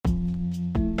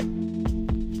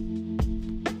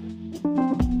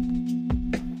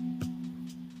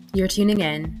You're tuning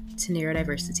in to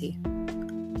Neurodiversity,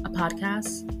 a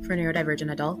podcast for neurodivergent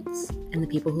adults and the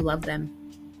people who love them.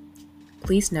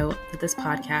 Please note that this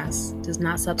podcast does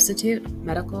not substitute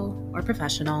medical or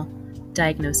professional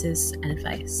diagnosis and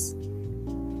advice.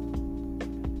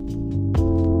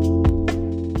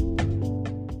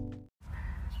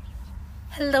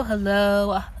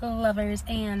 Hello, lovers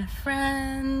and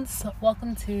friends.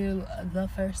 Welcome to the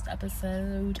first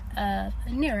episode of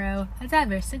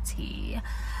Neurodiversity.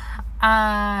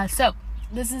 So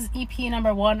this is EP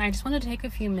number 1. I just wanted to take a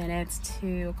few minutes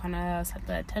to kind of set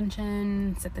the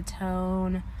attention, set the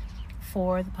tone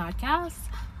for the podcast.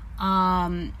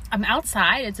 I'm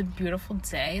outside. It's a beautiful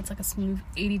day. It's like a smooth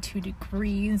 82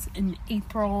 degrees in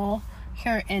April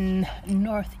here in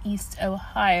Northeast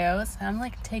Ohio, so I'm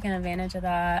like taking advantage of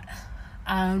that.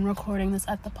 I'm recording this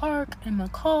at the park in my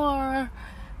car.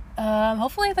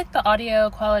 Hopefully like the audio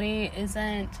quality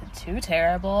isn't too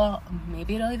terrible.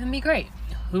 Maybe it'll even be great.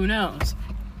 Who knows?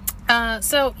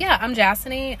 So yeah, I'm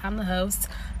Jassany. I'm the host.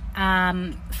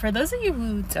 For those of you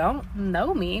who don't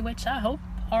know me, which I hope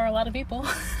are a lot of people,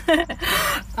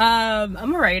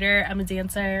 I'm a writer, I'm a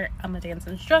dancer, I'm a dance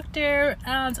instructor,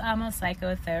 and I'm a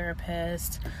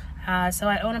psychotherapist. So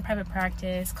I own a private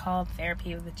practice called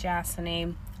Therapy with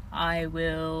Jassany. I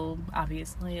will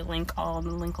obviously link all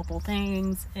the linkable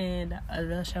things in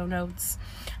the show notes.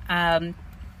 But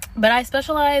I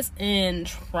specialize in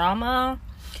trauma,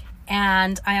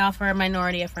 and I offer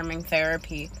minority affirming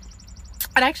therapy.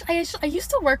 And actually, I used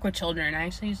to work with children. I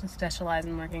actually used to specialize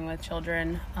in working with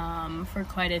children for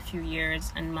quite a few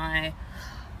years in my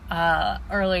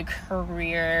early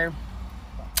career.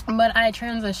 But I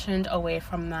transitioned away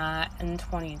from that in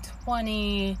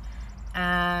 2020.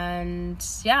 And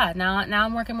yeah, now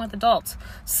I'm working with adults.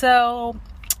 So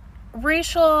let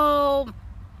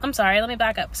me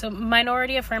back up. So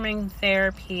minority affirming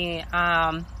therapy,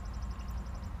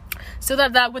 so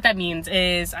that what that means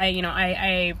is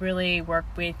I really work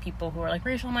with people who are like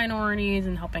racial minorities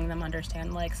and helping them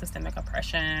understand like systemic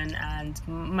oppression and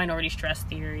minority stress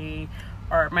theory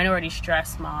or minority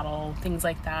stress model, things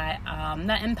like that,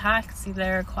 that impacts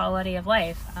their quality of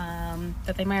life,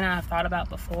 that they might not have thought about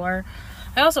before.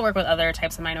 I also work with other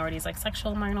types of minorities like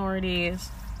sexual minorities,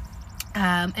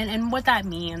 and what that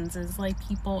means is like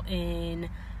people in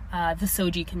the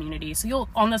SOGI community. So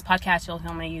on this podcast,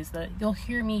 you'll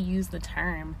hear me use the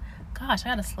term. Gosh, I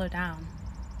gotta slow down.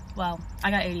 Well,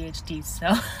 I got ADHD,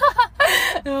 so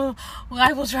well,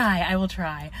 I will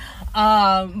try.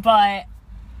 But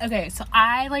okay, so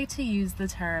I like to use the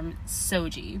term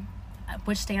SOGI,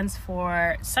 which stands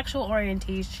for sexual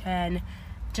orientation,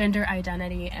 gender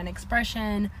identity and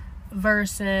expression,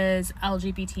 versus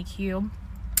LGBTQ.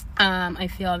 I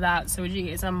feel that SOGI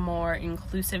is a more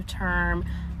inclusive term,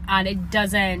 and it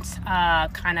doesn't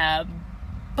kind of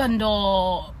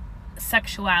bundle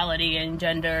sexuality and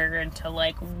gender into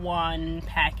like one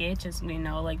package, as we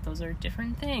know, like those are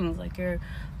different things, like your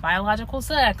biological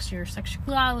sex, your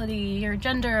sexuality, your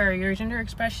gender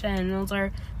expression.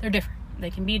 They're different.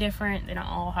 They can be different. They don't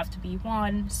all have to be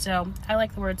one. So I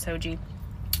like the word SOGI.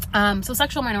 So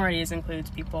sexual minorities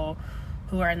includes people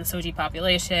who are in the SOGI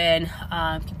population,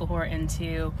 people who are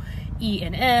into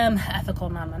E&M, ethical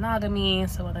non-monogamy,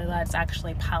 so whether that's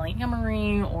actually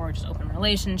polyamory or just open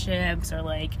relationships or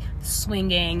like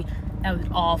swinging, that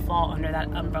would all fall under that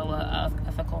umbrella of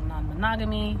ethical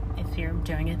non-monogamy if you're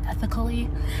doing it ethically.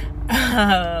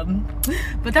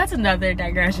 But that's another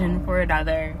digression for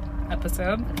another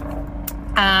episode.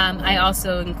 I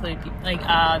also include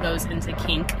those into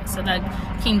kink. So that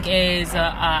kink is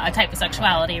a type of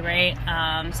sexuality, right?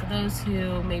 So those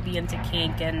who may be into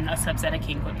kink, and a subset of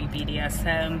kink would be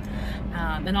BDSM,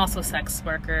 and also sex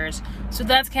workers. So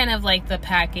that's kind of like the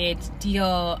package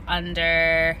deal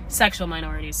under sexual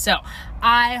minorities. So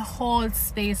I hold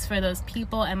space for those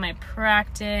people in my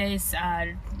practice,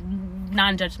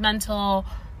 non-judgmental,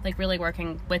 like really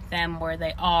working with them where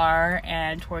they are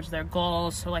and towards their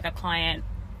goals. So like a client,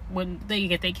 when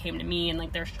they came to me and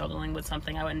like they're struggling with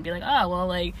something, I wouldn't be like, oh well,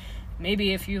 like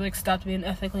maybe if you like stopped being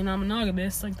ethically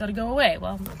non-monogamous, like that'll go away.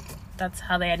 Well, that's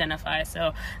how they identify.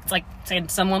 So it's like saying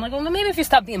to someone like, well, maybe if you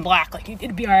stop being black, like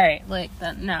it'd be all right. Like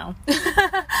that, no.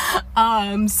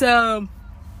 So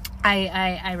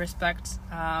I respect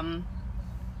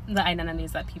the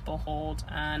identities that people hold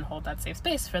and hold that safe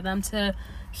space for them to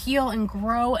heal and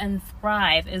grow and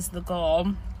thrive is the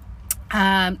goal.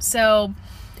 So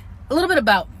a little bit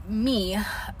about me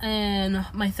and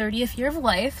my 30th year of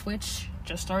life, which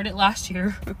just started last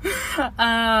year.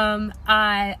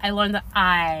 I learned that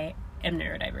I am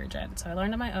neurodivergent. So I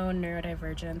learned on my own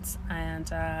neurodivergence,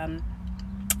 and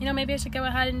maybe I should go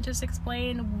ahead and just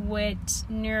explain what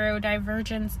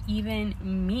neurodivergence even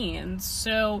means.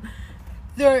 So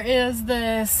there is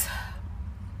this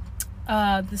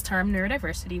term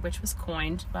neurodiversity, which was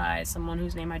coined by someone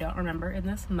whose name I don't remember in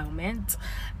this moment.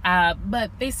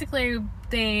 But basically,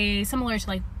 similar to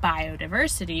like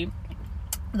biodiversity,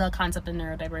 the concept of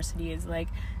neurodiversity is like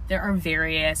there are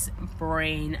various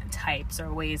brain types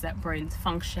or ways that brains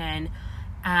function,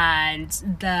 and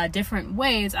the different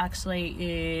ways actually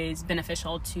is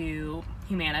beneficial to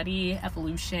humanity,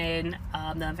 evolution,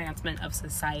 the advancement of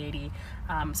society.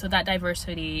 So that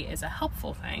diversity is a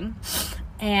helpful thing.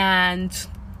 And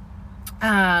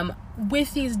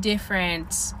with these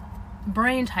different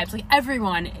brain types, like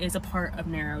everyone is a part of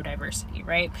neurodiversity,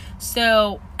 right?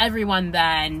 So everyone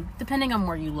then, depending on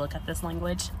where you look at this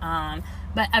language,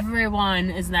 but everyone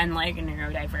is then like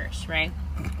neurodiverse, right?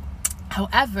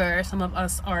 However, some of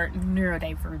us are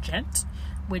neurodivergent,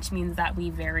 which means that we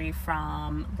vary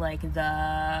from like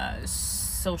the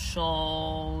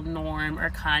social norm or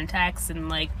context and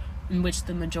like in which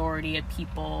the majority of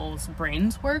people's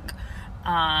brains work.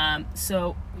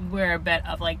 So we're a bit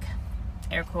of like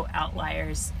air quote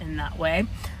outliers in that way.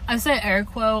 I say air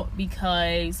quote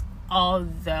because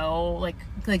although like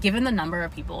given the number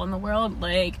of people in the world,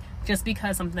 like just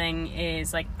because something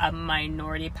is like a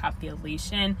minority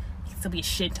population, it can still be a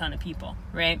shit ton of people,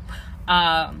 right?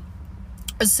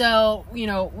 So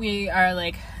we are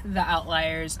like the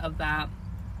outliers of that,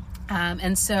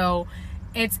 and so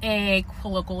it's a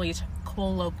colloquial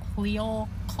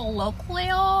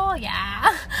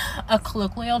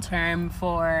term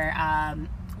for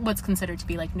what's considered to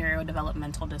be like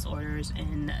neurodevelopmental disorders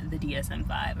in the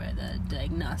DSM-5, or the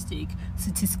Diagnostic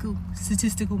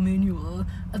Statistical Manual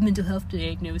of Mental Health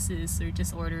Diagnosis or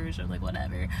Disorders, or like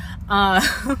whatever.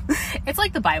 It's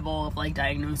like the Bible of like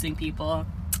diagnosing people.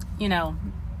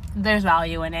 There's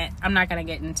value in it. I'm not gonna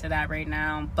get into that right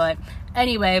now, but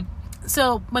anyway,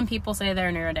 so when people say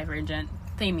they're neurodivergent,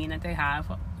 they mean that they have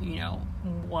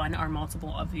one or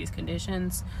multiple of these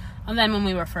conditions. And then when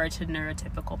we refer to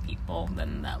neurotypical people,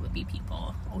 then that would be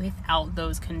people without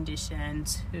those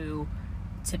conditions who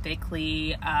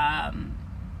typically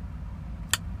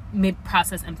may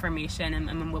process information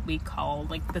in what we call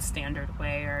like the standard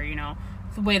way, or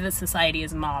the way that society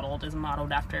is modeled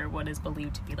after what is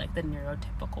believed to be like the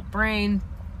neurotypical brain.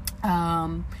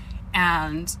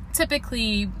 And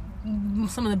typically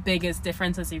some of the biggest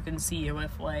differences you can see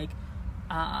with like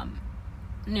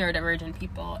neurodivergent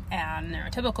people and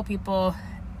neurotypical people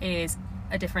is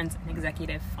a difference in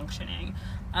executive functioning.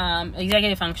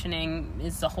 Executive functioning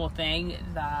is the whole thing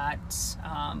that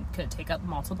could take up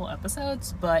multiple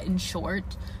episodes, but in short,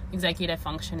 executive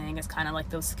functioning is kind of like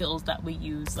those skills that we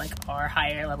use like our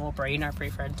higher level brain, our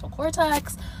prefrontal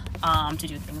cortex, to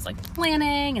do things like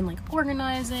planning and like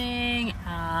organizing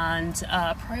and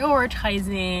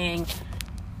prioritizing,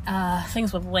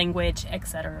 things with language,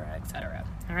 etc.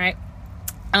 All right.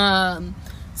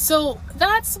 So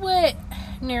that's what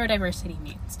neurodiversity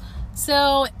means.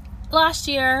 So last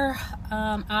year,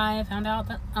 I found out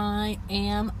that I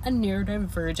am a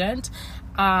neurodivergent,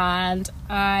 and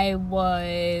I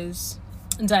was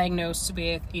diagnosed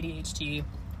with ADHD,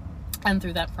 and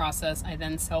through that process, I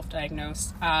then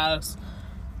self-diagnosed as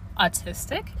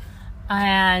autistic.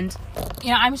 And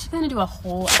I'm just going to do a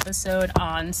whole episode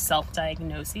on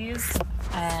self-diagnoses,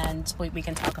 and we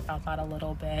can talk about that a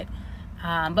little bit.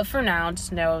 But for now,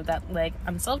 just know that like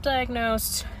I'm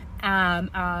self-diagnosed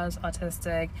as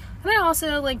autistic, and I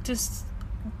also like just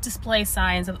display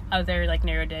signs of other like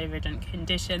neurodivergent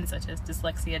conditions such as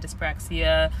dyslexia,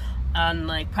 dyspraxia, and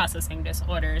like processing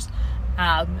disorders.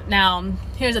 Now,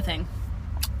 here's the thing.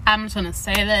 I'm just gonna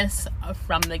say this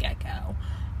from the get-go.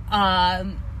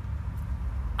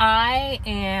 I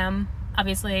am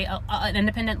obviously an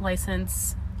independent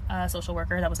licensed social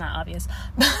worker. That was not obvious,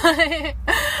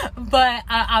 but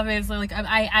obviously, like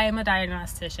I am a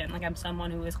diagnostician. Like I'm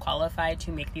someone who is qualified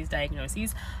to make these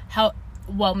diagnoses.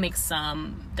 Make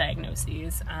some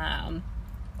diagnoses.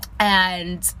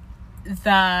 And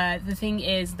the thing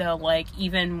is though, like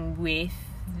even with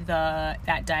with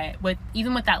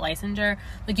that licensure,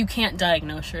 like you can't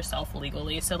diagnose yourself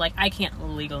legally. So like I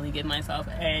can't legally give myself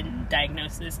a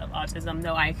diagnosis of autism,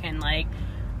 though I can like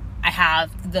I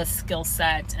have the skill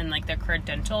set and like the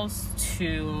credentials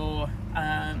to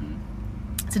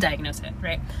diagnose it,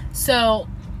 right? So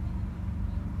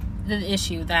the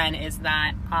issue then is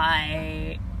that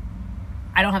I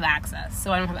don't have access.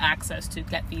 So I don't have access to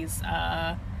get these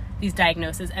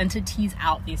diagnoses and to tease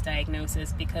out these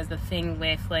diagnoses, because the thing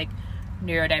with like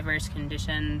neurodiverse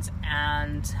conditions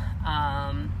and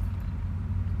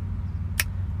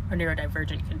or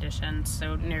neurodivergent conditions,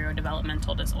 so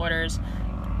neurodevelopmental disorders,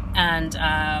 and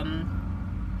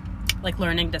like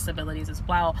learning disabilities as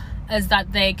well, is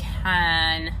that they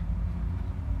can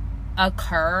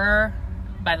occur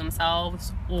by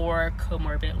themselves or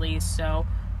comorbidly. So,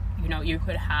 you know, you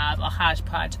could have a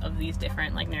hodgepodge of these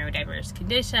different like neurodiverse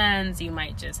conditions. You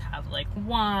might just have like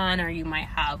one, or you might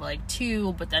have like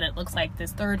two, but then it looks like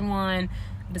this third one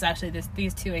is actually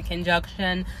these two in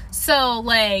conjunction. So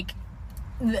like,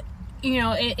 you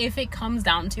know, if it comes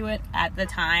down to it at the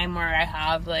time where I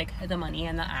have like the money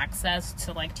and the access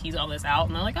to like tease all this out,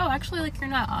 and they're like, oh, actually, like, you're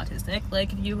not autistic,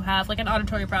 like, if you have like an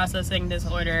auditory processing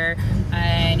disorder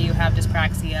and you have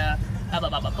dyspraxia, blah blah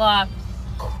blah blah blah,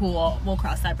 cool, we'll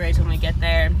cross that bridge when we get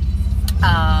there.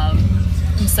 I'm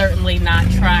certainly not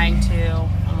trying to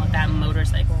let that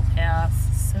motorcycle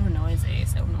pass. So noisy.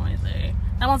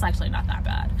 That one's actually not that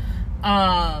bad.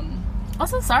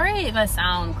 Also, sorry if I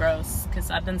sound gross, because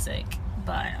I've been sick,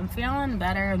 but I'm feeling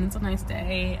better, and it's a nice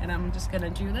day, and I'm just gonna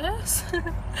do this. But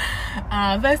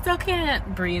I still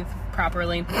can't breathe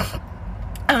properly.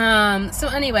 So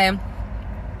anyway,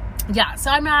 yeah, so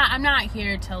I'm not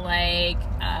here to like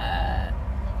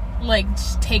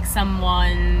take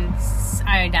someone's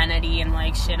identity and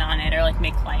like shit on it, or like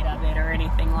make light of it, or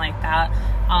anything like that.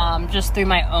 Just through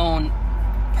my own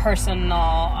personal,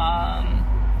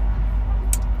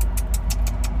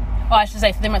 I should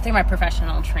say through my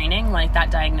professional training, like,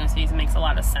 that diagnosis makes a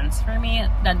lot of sense for me,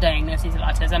 that diagnosis of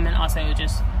autism, and also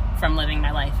just from living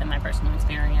my life and my personal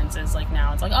experiences, like,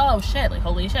 now it's like, oh shit, like,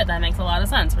 holy shit, that makes a lot of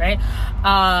sense, right?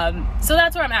 So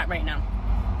that's where I'm at right now.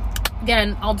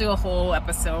 Again, I'll do a whole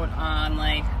episode on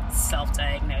like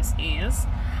self-diagnoses.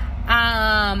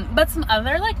 But some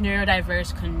other like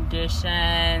neurodiverse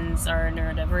conditions, or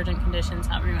neurodivergent conditions,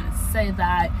 however you want to say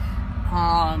that,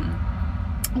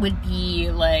 would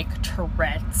be like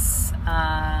Tourette's,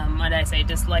 what did I say,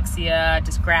 dyslexia,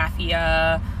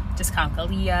 dysgraphia,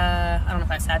 dyscalculia. I don't know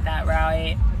if I said that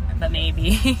right, but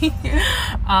maybe.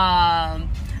 And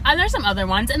there's some other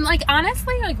ones, and like,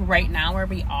 honestly, like, right now where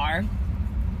we are,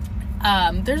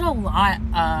 there's a lot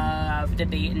of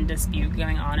debate and dispute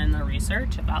going on in the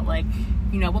research about, like,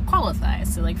 you know, what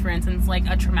qualifies. So, like, for instance, like,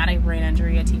 a traumatic brain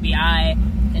injury, a TBI,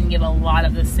 can give a lot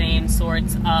of the same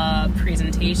sorts of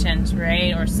presentations,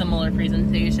 right? Or similar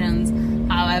presentations.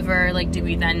 However, like, do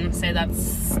we then say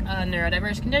that's a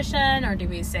neurodiverse condition, or do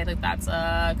we say that that's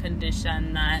a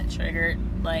condition that triggered,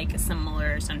 like,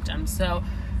 similar symptoms? So,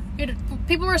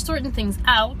 people are sorting things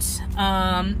out.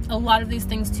 A lot of these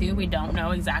things too, we don't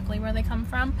know exactly where they come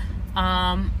from.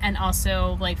 And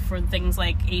also, like, for things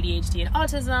like ADHD and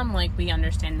autism, like, we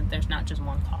understand that there's not just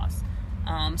one cause.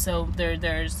 So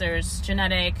there's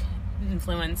genetic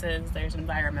influences, there's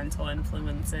environmental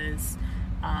influences.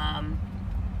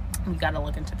 We got to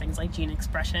look into things like gene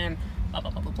expression, blah blah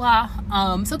blah blah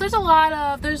blah. So there's a lot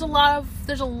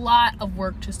of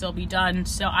work to still be done.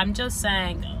 So I'm just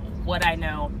saying what I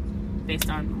know based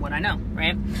on what I know,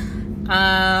 right?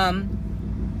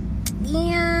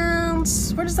 And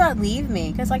where does that leave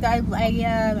me? Because, like, I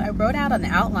wrote out an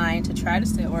outline to try to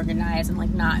stay organized and,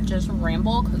 like, not just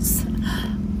ramble, because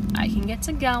I can get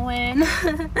to going.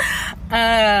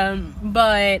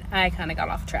 But I kind of got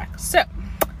off track. So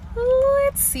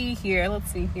let's see here.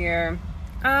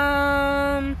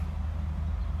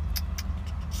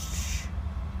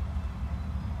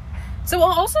 So we'll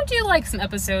also do, like, some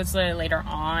episodes later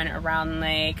on around,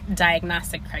 like,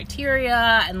 diagnostic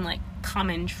criteria and, like,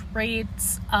 common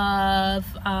traits of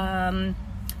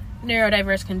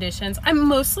neurodiverse conditions. I'm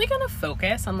mostly going to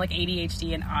focus on, like,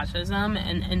 ADHD and autism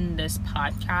in this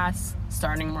podcast,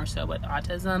 starting more so with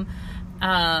autism.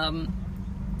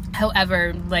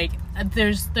 However, like,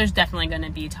 there's definitely going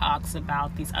to be talks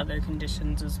about these other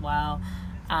conditions as well.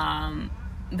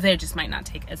 They just might not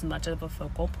take as much of a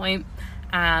focal point.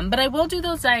 But I will do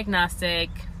those diagnostic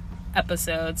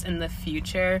episodes in the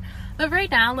future. But right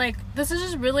now, like, this is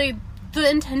just really the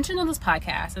intention of this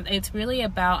podcast. It's really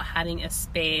about having a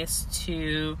space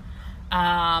to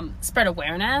spread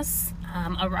awareness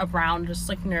around just,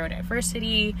 like,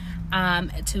 neurodiversity,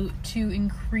 to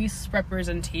increase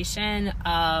representation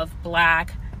of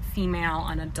Black, female,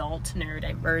 and adult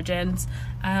neurodivergence,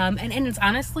 and it's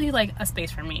honestly, like, a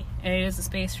space for me. It is a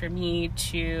space for me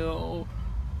to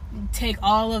take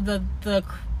all of the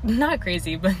not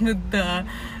crazy, but the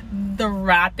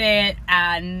rapid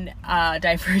and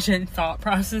divergent thought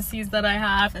processes that I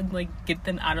have, and, like, get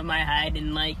them out of my head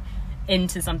and, like,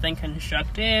 into something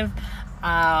constructive.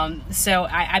 So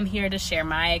I'm here to share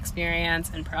my experience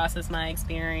and process my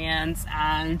experience,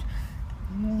 and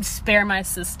spare my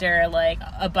sister like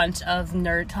a bunch of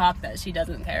nerd talk that she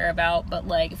doesn't care about, but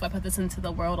like if I put this into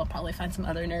the world, I'll probably find some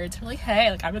other nerds who are like,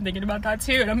 hey, like I've been thinking about that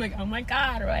too, and I'm like, oh my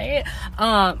god, right?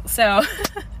 So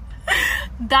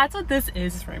that's what this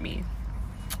is for me.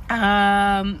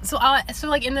 So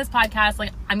like in this podcast,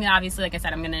 like I mean, obviously, like I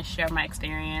said, I'm gonna share my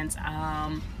experience,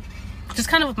 just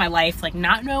kind of with my life, like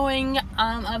not knowing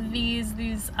of these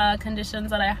conditions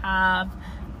that I have,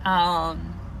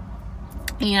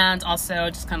 and also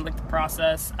just kind of like the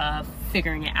process of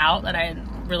figuring it out that I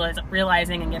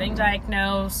realizing and getting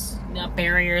diagnosed,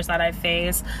 barriers that I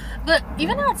face. But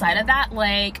even outside of that,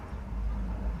 like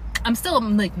I'm still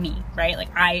like me, right? Like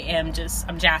I'm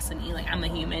Jaciny, like I'm a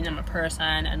human, I'm a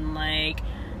person, and like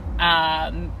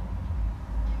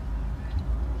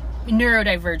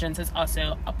neurodivergence is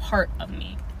also a part of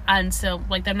me. And so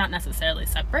like they're not necessarily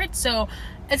separate. So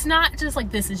it's not just like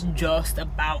this is just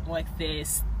about like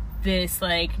this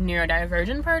like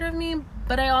neurodivergent part of me,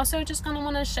 but I also just kind of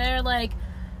want to share like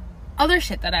other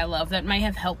shit that I love that might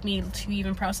have helped me to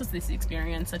even process this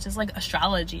experience, such as like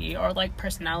astrology or like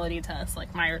personality tests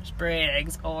like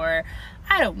Myers-Briggs, or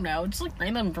I don't know, just like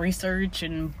random research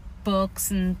and books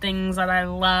and things that I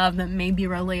love that may be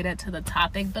related to the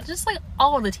topic, but just like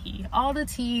all the tea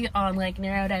on like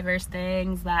neurodiverse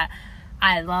things that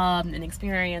I love and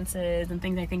experiences and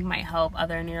things I think might help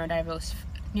other neurodiverse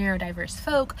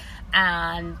folk,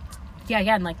 and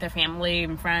and like their family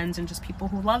and friends and just people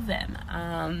who love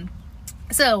them.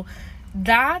 So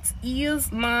that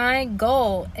is my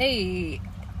goal. Let's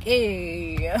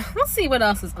see what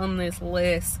else is on this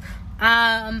list.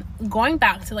 Going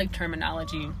back to like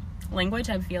terminology, language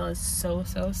I feel is so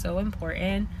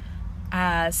important.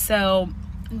 So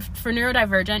for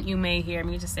neurodivergent, you may hear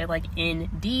me just say like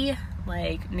ND,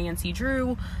 like Nancy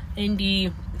Drew.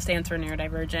 ND stands for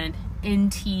neurodivergent.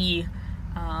 NT,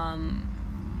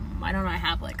 I don't know, I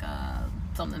have like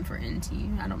something for NT,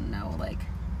 I don't know, like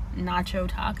nacho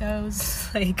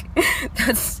tacos, like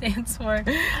that stands for,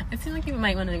 I feel like you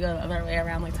might want to go the other way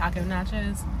around, like taco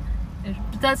nachos.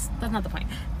 But that's not the point.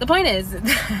 The point is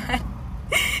that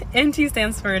NT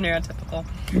stands for neurotypical.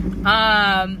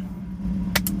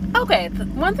 Okay,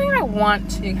 one thing I want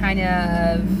to kind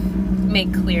of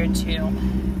make clear too,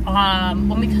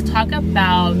 when we talk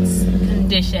about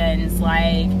conditions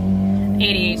like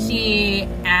ADHD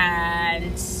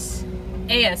and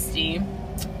ASD,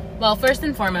 well, first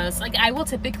and foremost, like I will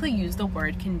typically use the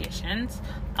word conditions.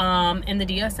 In the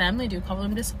DSM, they do call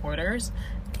them disorders.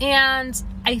 And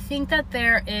I think that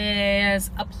there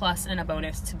is a plus and a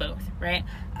bonus to both, right?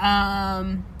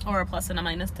 Or a plus and a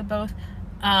minus to both.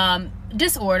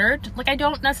 Disordered, like I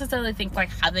don't necessarily think like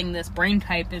having this brain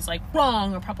type is like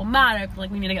wrong or problematic, like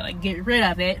we need to get rid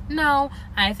of it. No,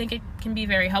 I think it can be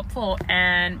very helpful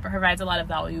and provides a lot of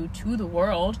value to the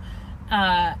world.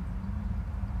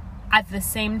 At the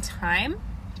same time,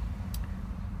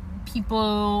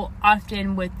 people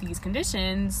often with these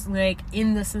conditions, like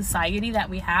in the society that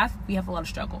we have a lot of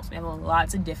struggles. We have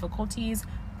lots of difficulties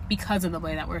because of the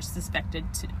way that we're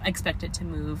expected to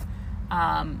move,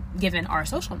 given our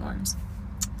social norms.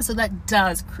 So that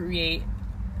does create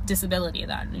disability,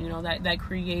 that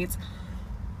creates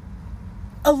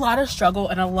a lot of struggle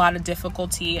and a lot of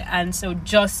difficulty. And so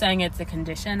just saying it's a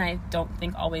condition, I don't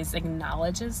think always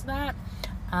acknowledges that.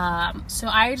 So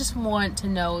I just want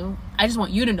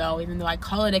you to know, even though I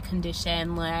call it a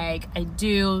condition, like I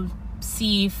do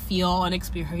see, feel, and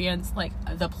experience like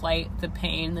the plight, the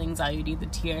pain, the anxiety, the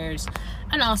tears,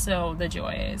 and also the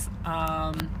joys.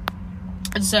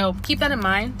 And so keep that in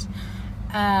mind.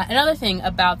 Another thing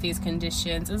about these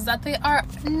conditions is that they are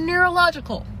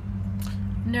neurological.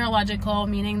 Neurological,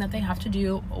 meaning that they have to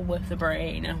do with the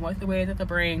brain and with the way that the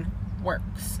brain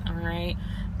works, all right?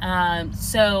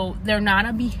 So they're not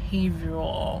a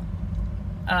behavioral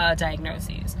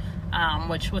diagnoses,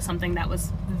 which was something that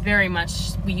was very much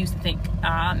we used to think,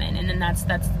 and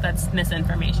that's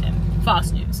misinformation,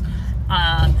 false news.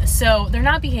 So they're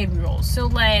not behavioral. So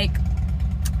like,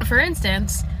 for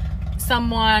instance,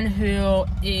 someone who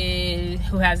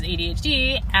has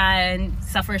ADHD and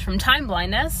suffers from time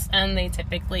blindness, and they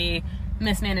typically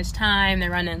mismanage time, they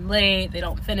run in late, they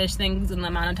don't finish things in the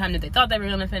amount of time that they thought they were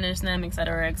going to finish them,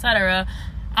 etc., etc.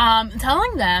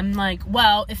 Telling them like,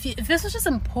 well, if this was just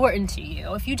important to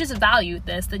you, if you just valued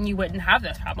this, then you wouldn't have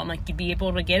this problem. Like you'd be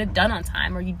able to get it done on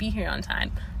time, or you'd be here on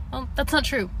time. Well, that's not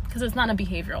true, because it's not a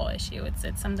behavioral issue. It's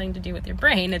something to do with your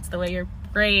brain. It's the way your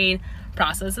brain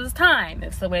processes time.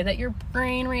 It's the way that your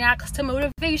brain reacts to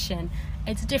motivation.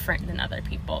 It's different than other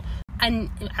people. and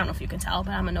I don't know if you can tell,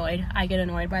 but I'm annoyed. I get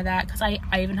annoyed by that because I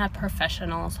even have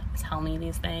professionals tell me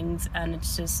these things, and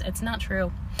it's not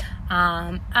true.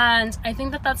 And I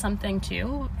think that that's something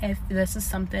too, if this is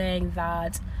something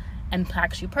that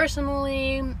impacts you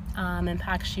personally,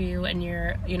 impacts you and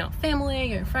your,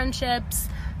 family, your friendships.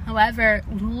 However,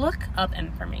 look up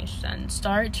information.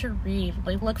 Start to read.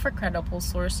 Like, look for credible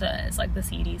sources, like the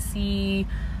CDC,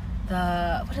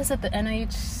 the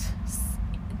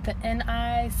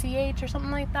NICH or something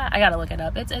like that. I gotta look it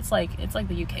up. It's like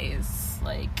the UK's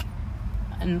like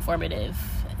informative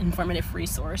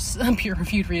resource,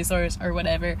 peer-reviewed resource or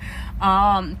whatever.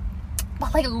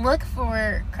 But like, look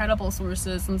for credible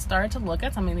sources and start to look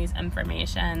at some of this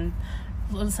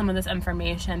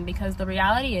information, because the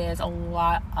reality is a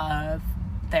lot of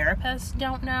therapists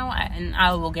don't know, and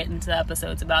I will get into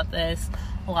episodes about this.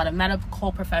 A lot of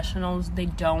medical professionals, they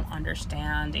don't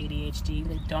understand ADHD,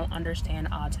 they don't understand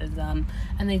autism,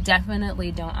 and they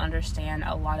definitely don't understand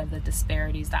a lot of the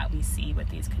disparities that we see with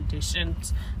these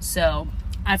conditions. So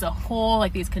as a whole,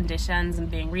 like, these conditions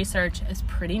and being researched is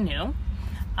pretty new.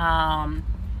 And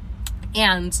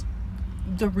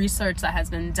the research that has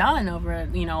been done over,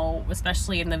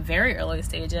 especially in the very early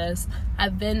stages,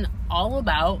 have been all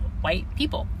about white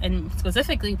people, and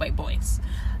specifically white boys.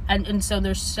 And so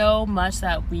there's so much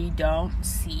that we don't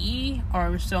see,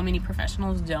 or so many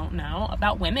professionals don't know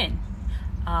about women,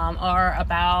 or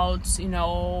about,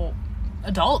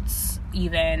 adults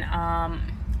even,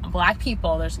 Black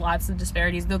people. There's lots of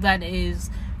disparities, though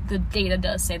the data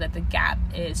does say that the gap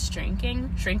is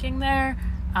shrinking there.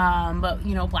 But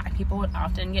Black people would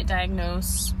often get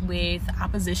diagnosed with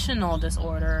oppositional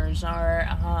disorders or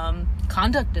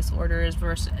conduct disorders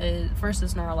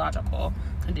versus neurological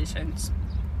conditions.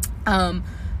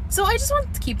 So I just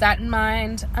wanted to keep that in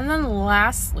mind. And then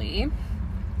lastly,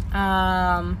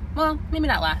 well, maybe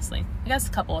not lastly, I guess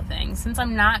a couple of things. Since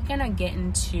I'm not gonna get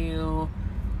into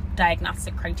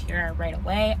diagnostic criteria right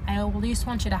away, I at least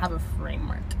want you to have a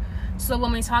framework. So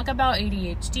when we talk about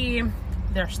ADHD,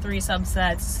 there's 3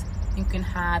 subsets. You can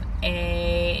have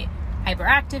a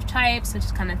hyperactive type, so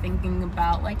just kind of thinking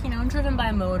about, like, driven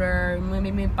by motor,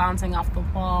 maybe bouncing off the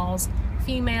walls.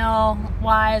 Female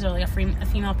wise, or like a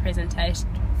female presentation.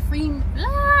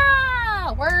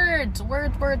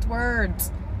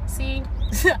 Words. See,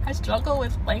 I struggle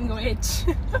with language.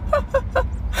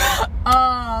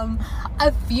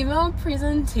 A female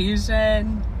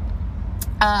presentation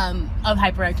of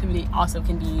hyperactivity also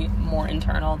can be more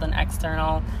internal than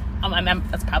external.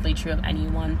 That's probably true of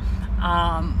anyone,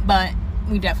 but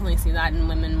we definitely see that in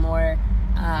women more.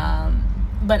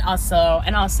 But also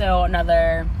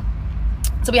another.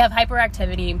 So we have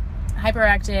hyperactivity.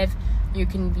 Hyperactive, you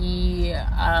can be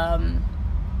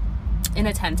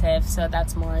inattentive, so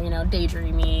that's more,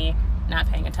 daydreamy, not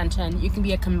paying attention. You can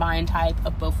be a combined type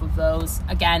of both of those.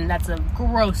 Again, that's a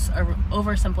gross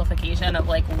oversimplification of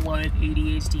like what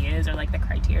ADHD is, or like the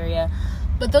criteria.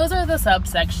 But those are the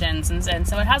subsections, and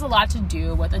so it has a lot to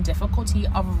do with the difficulty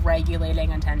of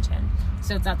regulating attention.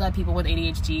 So it's not that people with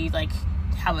ADHD like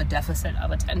have a deficit of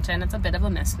attention. It's a bit of a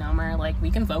misnomer. Like, we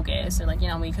can focus, or like,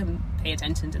 we can pay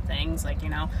attention to things. Like,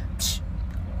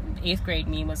 8th grade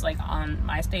me was like on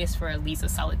MySpace for at least a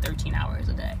solid 13 hours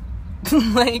a day.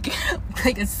 like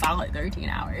a solid 13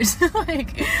 hours. So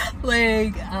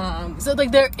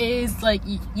like there is like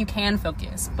you can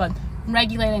focus, but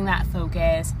regulating that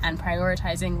focus and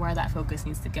prioritizing where that focus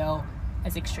needs to go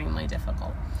is extremely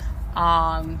difficult.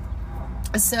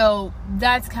 So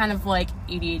that's kind of like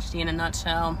ADHD in a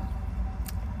nutshell.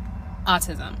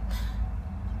 Autism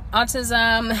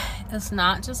is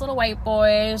not just little white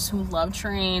boys who love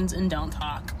trains and don't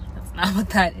talk. That's not what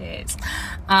that is.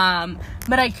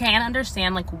 But I can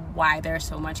understand like why there's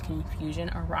so much confusion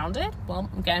around it. Well,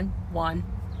 again, one,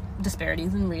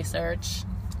 disparities in research,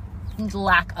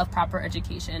 lack of proper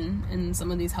education in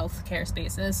some of these healthcare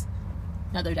spaces.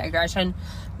 Another digression.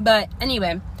 But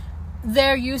anyway,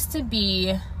 there used to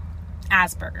be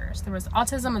Asperger's. There was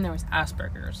autism and there was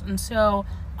Asperger's. And so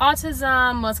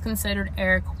autism was considered,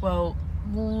 air quote,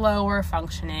 lower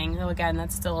functioning. Though again,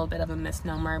 that's still a bit of a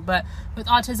misnomer. But with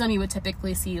autism, you would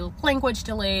typically see language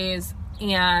delays,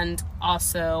 and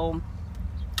also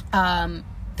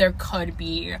there could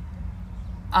be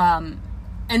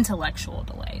intellectual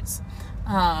delays.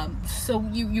 So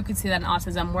you could see that in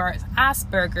autism, whereas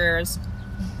Asperger's,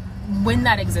 when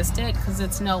that existed, because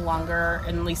it's no longer,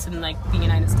 at least in like the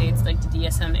United States, like the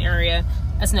DSM area,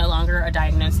 it's no longer a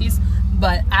diagnosis.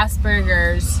 But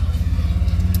Asperger's,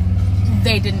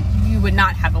 you would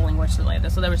not have a language delay.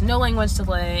 So there was no language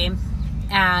delay,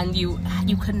 and you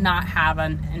could not have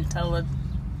an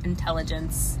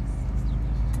intelligence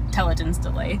intelligence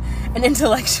delay, an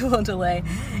intellectual delay.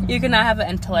 You cannot have an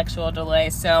intellectual delay,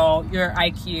 so your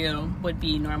IQ would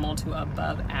be normal to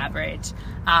above average.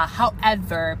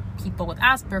 However, people with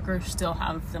Asperger's still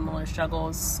have similar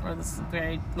struggles, or this is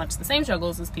very much the same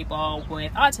struggles as people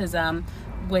with autism,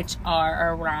 which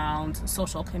are around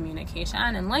social communication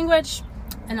and language,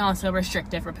 and also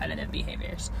restrictive repetitive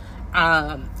behaviors.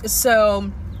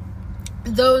 So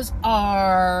those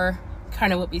are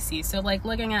kind of what we see. So like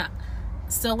looking at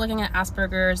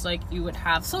Asperger's, like you would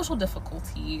have social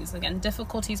difficulties, again,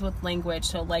 difficulties with language,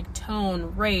 so like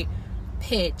tone, rate,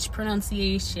 pitch,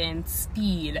 pronunciation,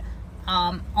 speed.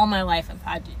 All my life I've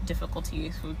had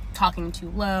difficulties with talking too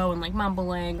low and like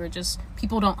mumbling, or just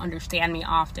people don't understand me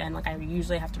often. Like I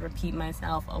usually have to repeat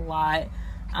myself a lot.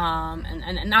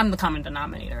 And I'm the common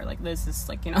denominator. Like this is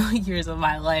like, years of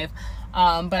my life.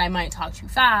 But I might talk too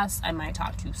fast, I might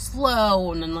talk too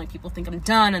slow, and then like people think I'm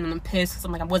done, and then I'm pissed because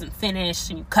I'm like, I wasn't finished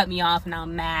and you cut me off and now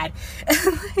I'm mad.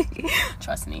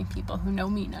 Trust me, people who know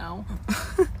me know.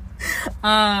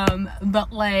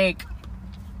 But like,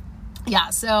 yeah,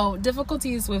 so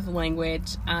difficulties with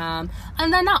language, and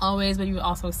then not always, but you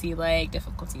also see like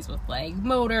difficulties with like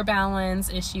motor balance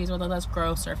issues, whether that's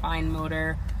gross or fine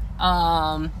motor,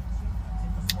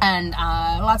 and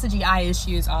lots of GI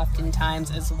issues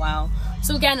oftentimes as well.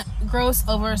 So again, gross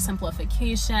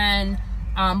oversimplification,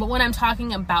 but when I'm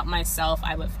talking about myself,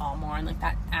 I would fall more in like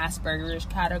that Asperger's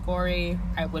category.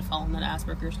 I would fall in that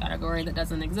Asperger's category that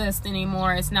doesn't exist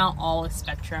anymore. It's now all a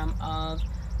spectrum of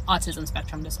autism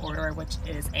spectrum disorder, which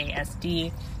is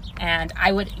ASD. And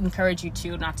I would encourage you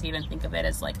to not to even think of it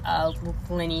as like a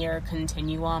linear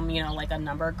continuum, like a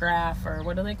number graph, or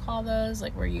what do they call those?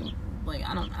 Like where you, like,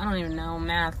 I don't even know,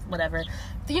 math, whatever.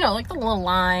 Like the little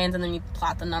lines, and then you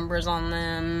plot the numbers on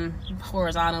them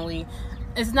horizontally.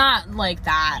 It's not like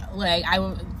that. Like, I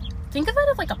would think of it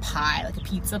as like a pie, like a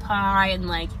pizza pie, and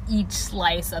like each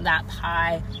slice of that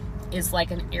pie is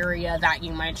like an area that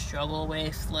you might struggle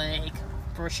with, like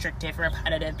restrictive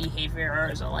repetitive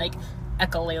behaviors, or like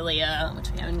echolalia,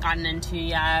 which we haven't gotten into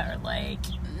yet, or like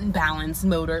balance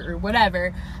motor or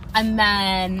whatever. And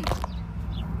then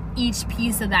each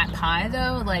piece of that pie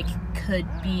though, like, could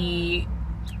be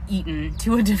eaten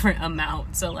to a different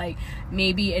amount. So like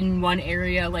maybe in one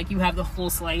area, like you have the full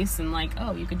slice and like,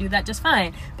 oh, you could do that just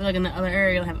fine, but like in the other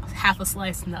area you have half a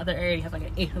slice, in the other area you have like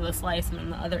an eighth of a slice, and in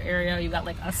the other area you got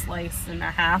like a slice and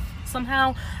a half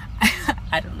somehow.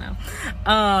 I don't know.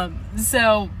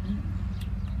 So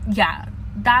yeah,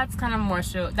 that's kind of more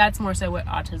so what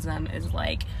autism is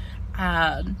like.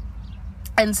 And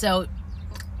so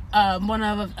one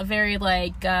of a very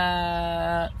like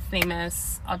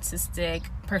famous autistic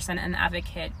person and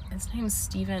advocate, his name is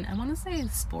Stephen, I want to say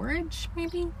Sporridge,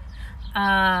 maybe,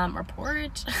 or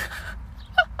Porridge.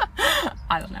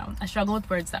 I don't know, I struggle with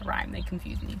words that rhyme, they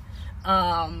confuse me.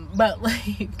 But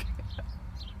like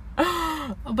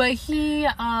but he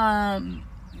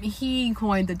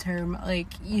coined the term, like,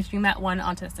 if you met one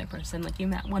autistic person, like, you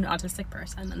met one autistic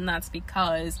person, and that's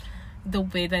because the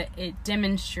way that it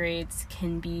demonstrates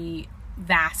can be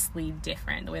vastly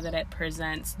different. The way that it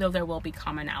presents, though there will be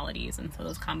commonalities, and so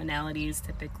those commonalities,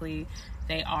 typically,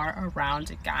 they are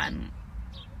around, again,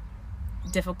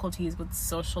 difficulties with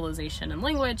socialization and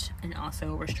language, and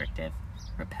also restrictive,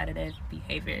 repetitive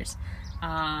behaviors.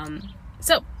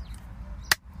 So,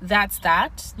 that's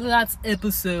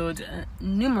episode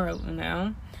numero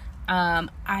uno.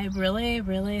 I really,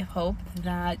 really hope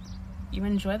that you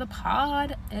enjoy the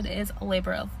pod. It is a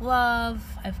labor of love.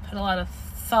 I've put a lot of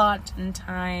thought and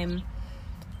time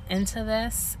into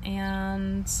this,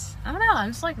 and I don't know,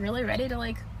 I'm just like really ready to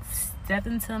like step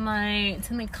into my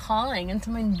calling,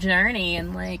 into my journey,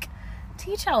 and like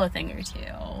teach y'all a thing or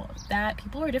two, that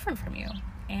people are different from you,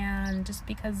 and just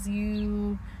because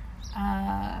you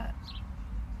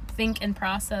think and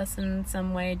process in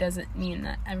some way doesn't mean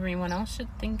that everyone else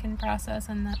should think and process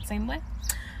in that same way.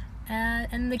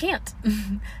 And they can't.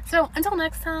 So until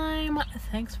next time,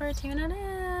 thanks for tuning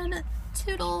in.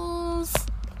 Toodles.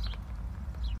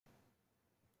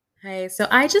 Hey, so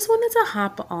I just wanted to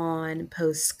hop on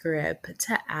Postscript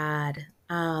to add,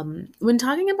 when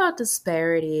talking about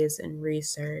disparities in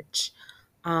research,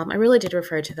 I really did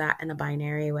refer to that in a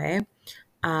binary way.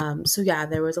 So yeah,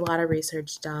 there was a lot of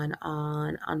research done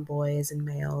on boys and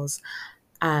males,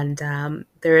 and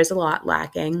there is a lot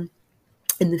lacking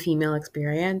in the female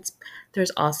experience.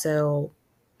 There's also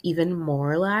even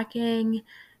more lacking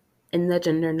in the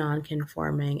gender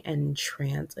nonconforming and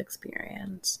trans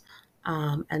experience.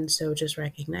 And so just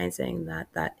recognizing that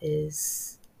that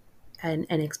is an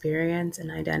experience, an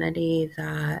identity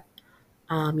that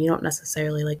you don't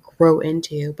necessarily like grow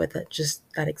into, but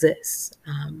that exists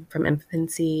from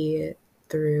infancy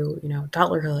through, you know,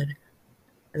 toddlerhood,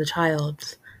 as a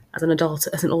child, as an adult,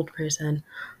 as an old person,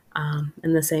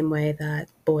 in the same way that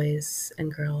boys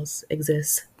and girls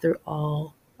exist through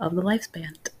all of the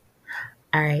lifespan.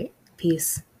 All right,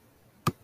 peace.